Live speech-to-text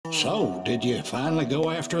So, did you finally go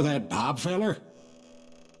after that Bob feller?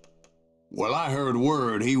 Well, I heard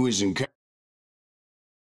word he was in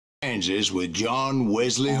Kansas with John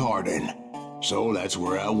Wesley Hardin. So that's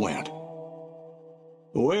where I went.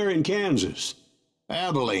 Where in Kansas?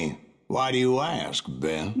 Abilene. Why do you ask,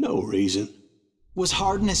 Ben? No reason. Was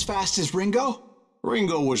Hardin as fast as Ringo?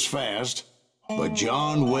 Ringo was fast, but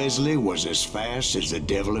John Wesley was as fast as the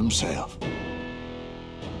devil himself.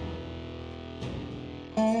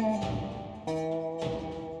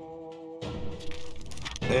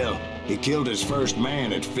 Hell, he killed his first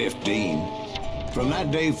man at 15. From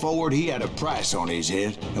that day forward, he had a price on his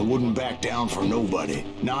head and wouldn't back down for nobody,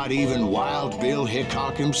 not even Wild Bill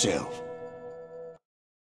Hickok himself.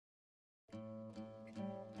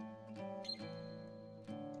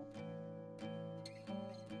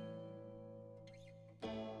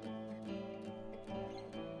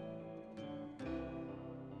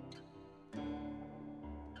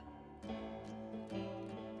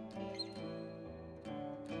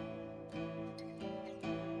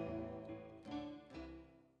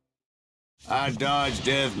 I dodged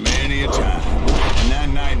death many a time, and that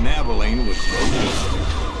night in Abilene was broken.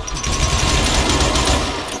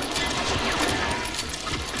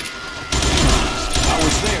 I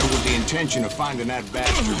was there with the intention of finding that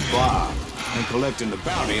bastard Bob and collecting the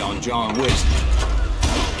bounty on John Wesley.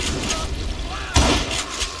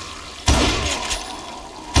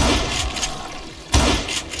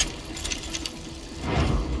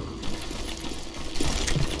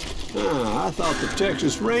 I thought the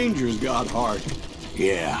Texas Rangers got Hardin.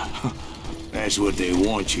 Yeah, that's what they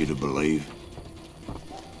want you to believe.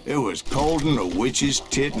 It was coldin' a witch's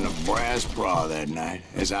tit and a brass bra that night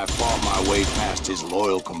as I fought my way past his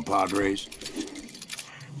loyal compadres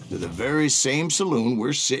to the very same saloon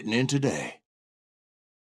we're sitting in today.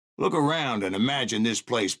 Look around and imagine this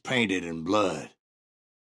place painted in blood.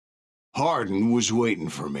 Hardin was waiting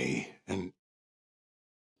for me, and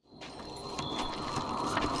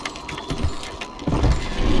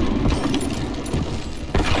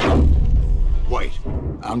wait,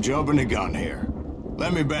 I'm jumping the gun here.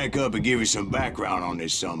 Let me back up and give you some background on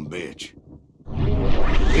this sumbitch.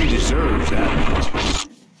 He deserves that much.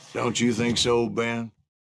 Don't you think so, Ben?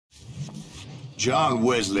 John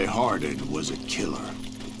Wesley Hardin was a killer.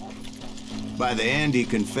 By the end, he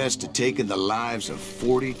confessed to taking the lives of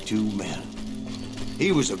 42 men.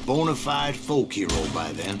 He was a bona fide folk hero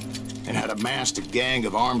by then, and had amassed a gang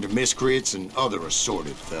of armed miscreants and other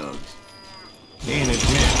assorted thugs. He and his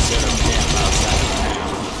men set up camp outside of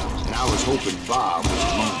town, and I was hoping Bob was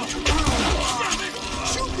among them.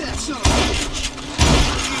 Shoot that son!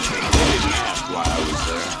 They didn't ask why I was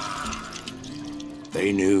there. They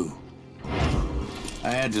knew. I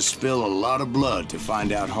had to spill a lot of blood to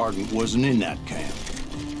find out Hardin wasn't in that camp.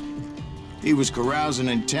 He was carousing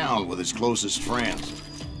in town with his closest friends.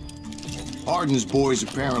 Hardin's boys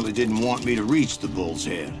apparently didn't want me to reach the Bull's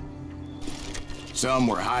Head. Some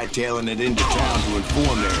were hightailing it into town to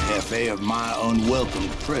inform their Jefe of my unwelcome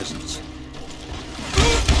presence.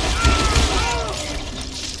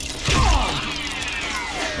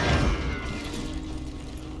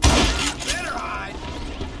 Better hide!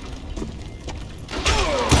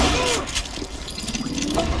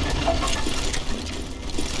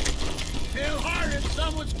 Tell Hardin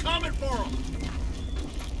someone's coming for him!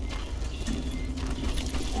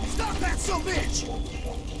 Stop that sumbitch!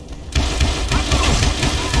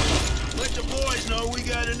 Let the boys know we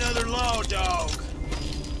got another law dog.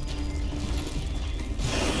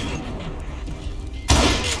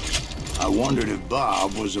 I wondered if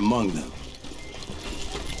Bob was among them.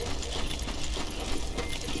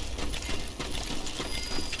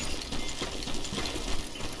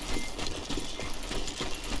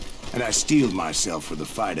 And I steeled myself for the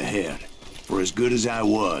fight ahead. For as good as I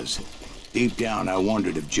was, deep down I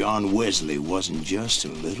wondered if John Wesley wasn't just a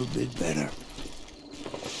little bit better.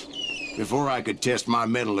 Before I could test my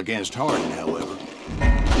mettle against Hardin, however,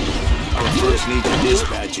 I would first need to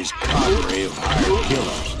dispatch his cadre of hired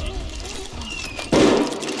killers.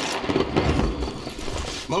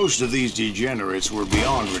 Most of these degenerates were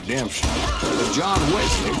beyond redemption, but John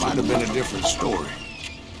Wesley might have been a different story.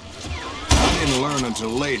 I didn't learn until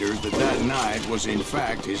later that that night was in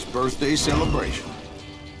fact his birthday celebration.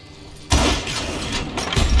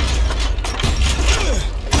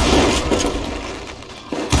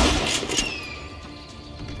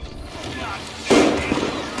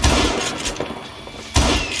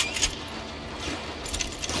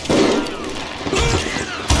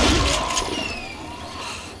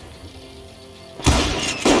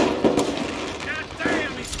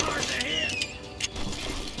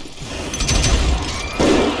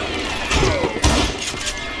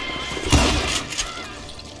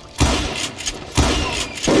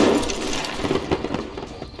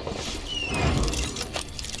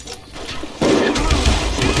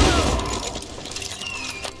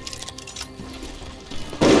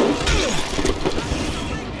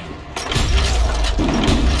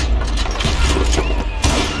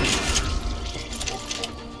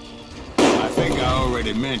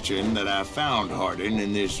 mention that I found Harding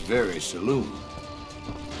in this very saloon.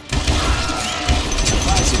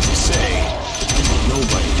 Suffice it to say,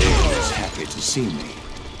 nobody there was happy to see me.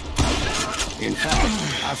 In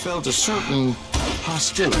fact, I felt a certain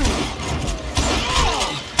hostility.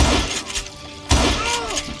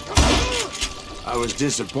 I was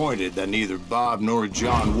disappointed that neither Bob nor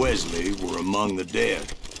John Wesley were among the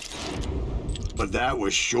dead. But that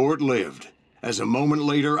was short-lived, as a moment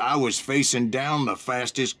later I was facing down the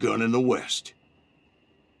fastest gun in the West.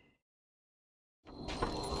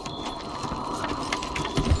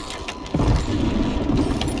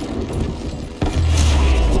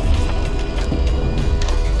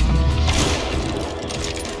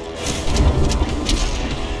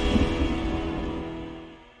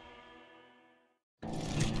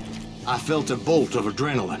 I felt a bolt of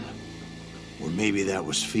adrenaline, or maybe that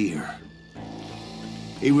was fear.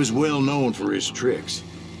 He was well known for his tricks,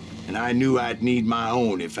 and I knew I'd need my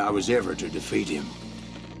own if I was ever to defeat him.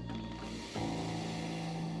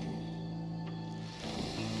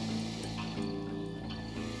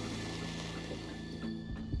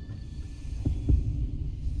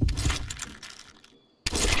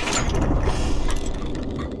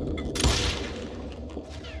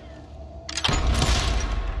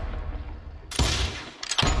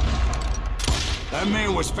 That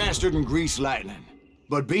man was faster than greased lightning.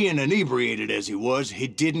 But being inebriated as he was, he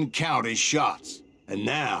didn't count his shots. And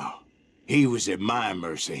now, he was at my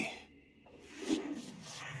mercy.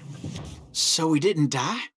 So he didn't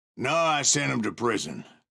die? No, I sent him to prison.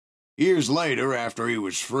 Years later, after he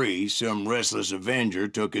was free, some restless avenger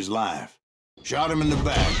took his life. Shot him in the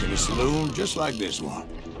back in a saloon just like this one.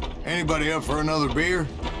 Anybody up for another beer?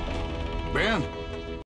 Ben?